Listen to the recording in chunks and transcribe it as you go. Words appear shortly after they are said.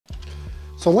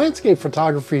So landscape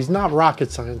photography is not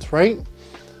rocket science, right?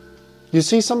 You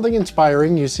see something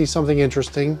inspiring, you see something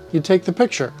interesting, you take the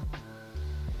picture.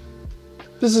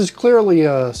 This is clearly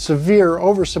a severe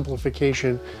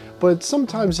oversimplification, but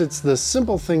sometimes it's the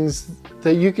simple things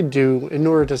that you can do in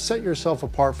order to set yourself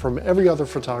apart from every other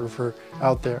photographer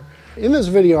out there. In this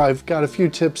video, I've got a few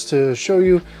tips to show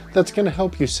you that's going to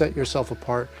help you set yourself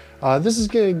apart. This is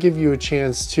going to give you a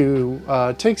chance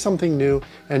to take something new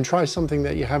and try something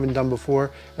that you haven't done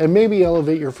before, and maybe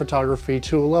elevate your photography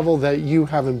to a level that you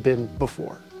haven't been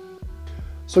before.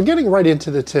 So getting right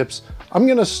into the tips, I'm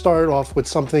going to start off with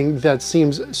something that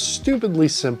seems stupidly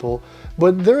simple,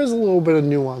 but there is a little bit of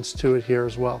nuance to it here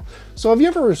as well. So have you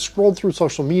ever scrolled through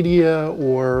social media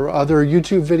or other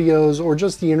YouTube videos or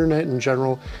just the internet in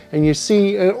general, and you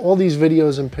see all these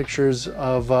videos and pictures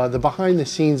of the behind the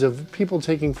scenes of people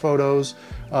taking photos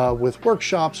with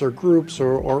workshops or groups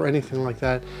or anything like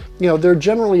that? You know, they're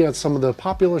generally at some of the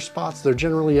popular spots, they're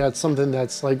generally at something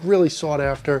that's like really sought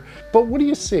after, but what do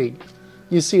you see?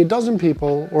 You see a dozen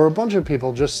people or a bunch of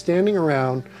people just standing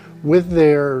around with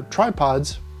their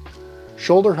tripods,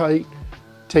 shoulder height,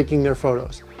 taking their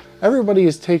photos. Everybody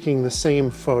is taking the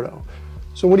same photo.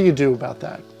 So what do you do about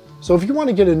that? So if you want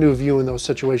to get a new view in those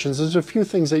situations, there's a few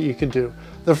things that you can do.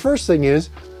 The first thing is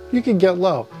you can get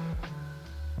low.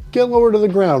 Get lower to the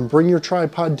ground, bring your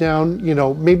tripod down, you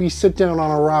know, maybe sit down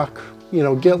on a rock, you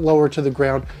know, get lower to the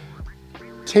ground.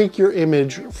 Take your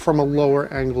image from a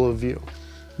lower angle of view.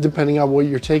 Depending on what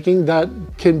you're taking, that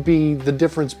can be the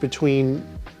difference between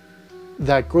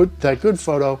that good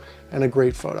photo and a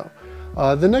great photo.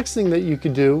 The next thing that you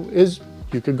could do is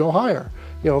you could go higher.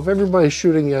 You know, if everybody's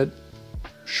shooting at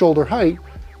shoulder height,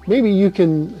 maybe you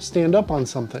can stand up on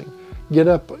something, get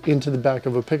up into the back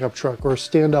of a pickup truck, or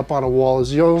stand up on a wall.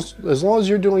 As long as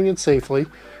you're doing it safely,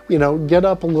 you know, get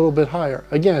up a little bit higher.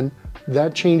 Again,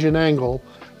 that change in angle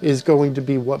is going to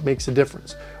be what makes a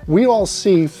difference. We all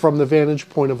see from the vantage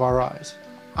point of our eyes.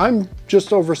 I'm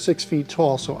just over 6 feet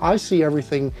tall, so I see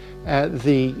everything at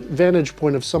the vantage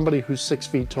point of somebody who's 6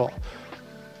 feet tall.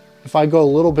 If I go a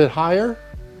little bit higher,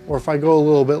 or if I go a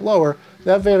little bit lower,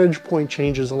 that vantage point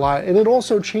changes a lot, and it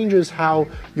also changes how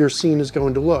your scene is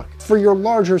going to look. For your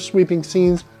larger sweeping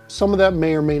scenes, some of that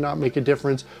may or may not make a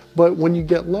difference, but when you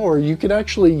get lower, you can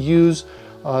actually use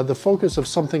the focus of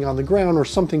something on the ground or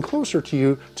something closer to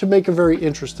you to make a very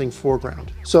interesting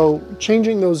foreground. So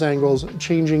changing those angles,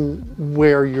 changing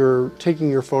where you're taking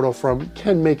your photo from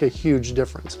can make a huge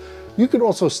difference. You could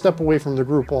also step away from the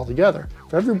group altogether.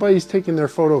 If everybody's taking their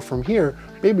photo from here,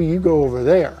 maybe you go over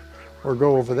there or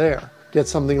go over there, get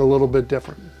something a little bit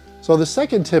different. So the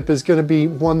second tip is going to be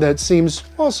one that seems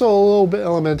also a little bit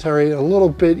elementary, a little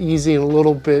bit easy, and a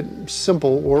little bit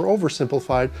simple or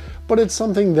oversimplified, but it's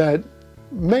something that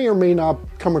may or may not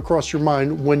come across your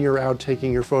mind when you're out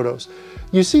taking your photos.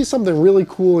 You see something really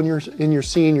cool in your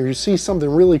scene, or you see something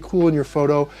really cool in your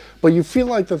photo, but you feel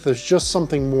like that there's just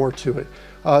something more to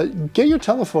it. Get your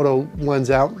telephoto lens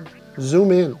out,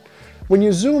 zoom in. When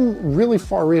you zoom really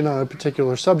far in on a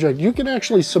particular subject, you can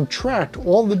actually subtract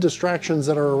all the distractions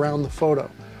that are around the photo,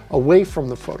 away from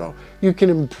the photo. You can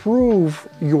improve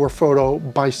your photo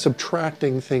by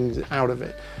subtracting things out of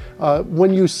it.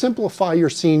 When you simplify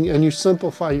your scene and you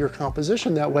simplify your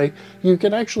composition that way, you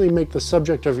can actually make the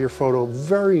subject of your photo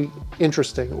very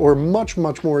interesting, or much,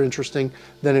 much more interesting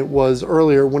than it was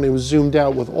earlier when it was zoomed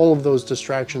out with all of those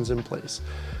distractions in place.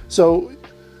 So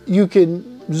you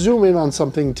can zoom in on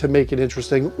something to make it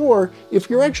interesting, or if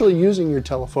you're actually using your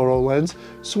telephoto lens,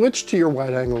 switch to your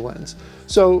wide angle lens.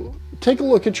 So take a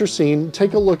look at your scene,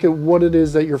 take a look at what it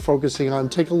is that you're focusing on,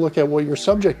 take a look at what your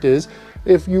subject is.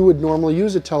 If you would normally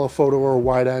use a telephoto or a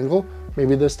wide angle,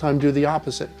 maybe this time do the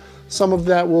opposite. Some of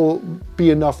that will be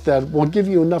enough that will give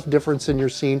you enough difference in your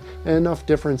scene and enough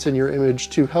difference in your image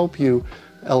to help you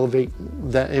elevate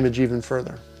that image even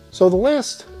further. So the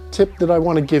last tip that I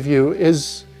want to give you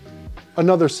is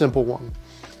another simple one.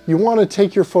 You want to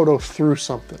take your photo through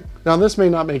something. Now this may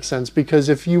not make sense, because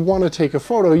if you want to take a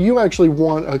photo, you actually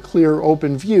want a clear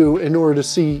open view in order to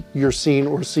see your scene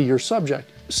or see your subject.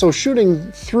 So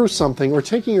shooting through something or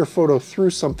taking your photo through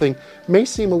something may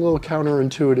seem a little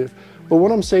counterintuitive, but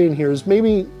what I'm saying here is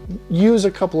maybe use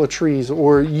a couple of trees,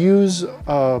 or use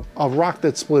a rock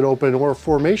that's split open, or a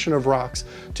formation of rocks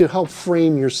to help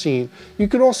frame your scene. You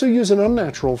could also use an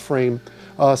unnatural frame,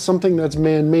 something that's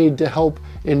man-made to help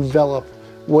envelop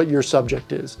what your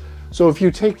subject is. So if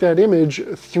you take that image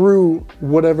through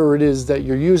whatever it is that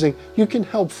you're using, you can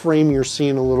help frame your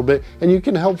scene a little bit, and you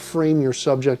can help frame your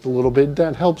subject a little bit.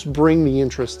 That helps bring the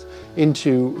interest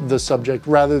into the subject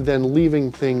rather than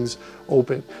leaving things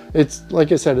open. It's,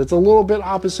 like I said, it's a little bit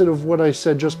opposite of what I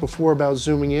said just before about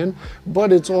zooming in,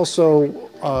 but it's also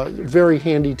very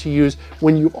handy to use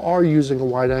when you are using a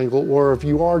wide angle, or if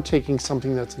you are taking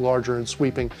something that's larger and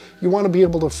sweeping. You want to be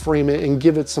able to frame it and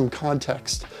give it some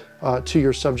context to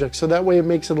your subject, so that way it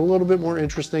makes it a little bit more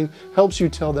interesting, helps you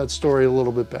tell that story a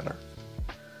little bit better.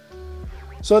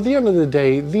 So at the end of the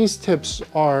day, these tips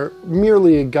are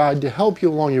merely a guide to help you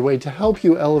along your way, to help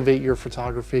you elevate your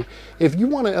photography. If you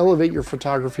want to elevate your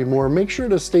photography more, make sure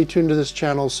to stay tuned to this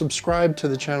channel, subscribe to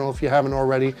the channel if you haven't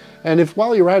already, and if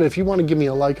while you're at it, if you want to give me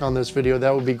a like on this video,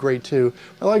 that would be great too.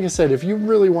 But like I said, if you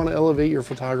really want to elevate your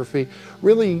photography,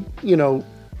 really,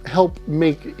 help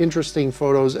make interesting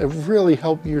photos and really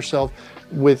help yourself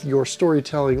with your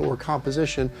storytelling or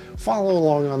composition, follow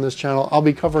along on this channel. I'll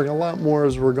be covering a lot more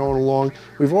as we're going along.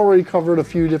 We've already covered a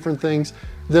few different things.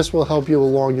 This will help you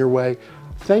along your way.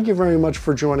 Thank you very much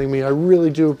for joining me. I really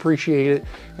do appreciate it.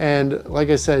 And like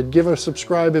I said, give a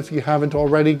subscribe if you haven't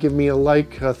already. Give me a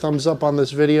like, a thumbs up on this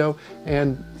video.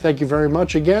 And thank you very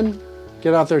much again.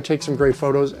 Get out there, take some great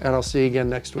photos, and I'll see you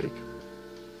again next week.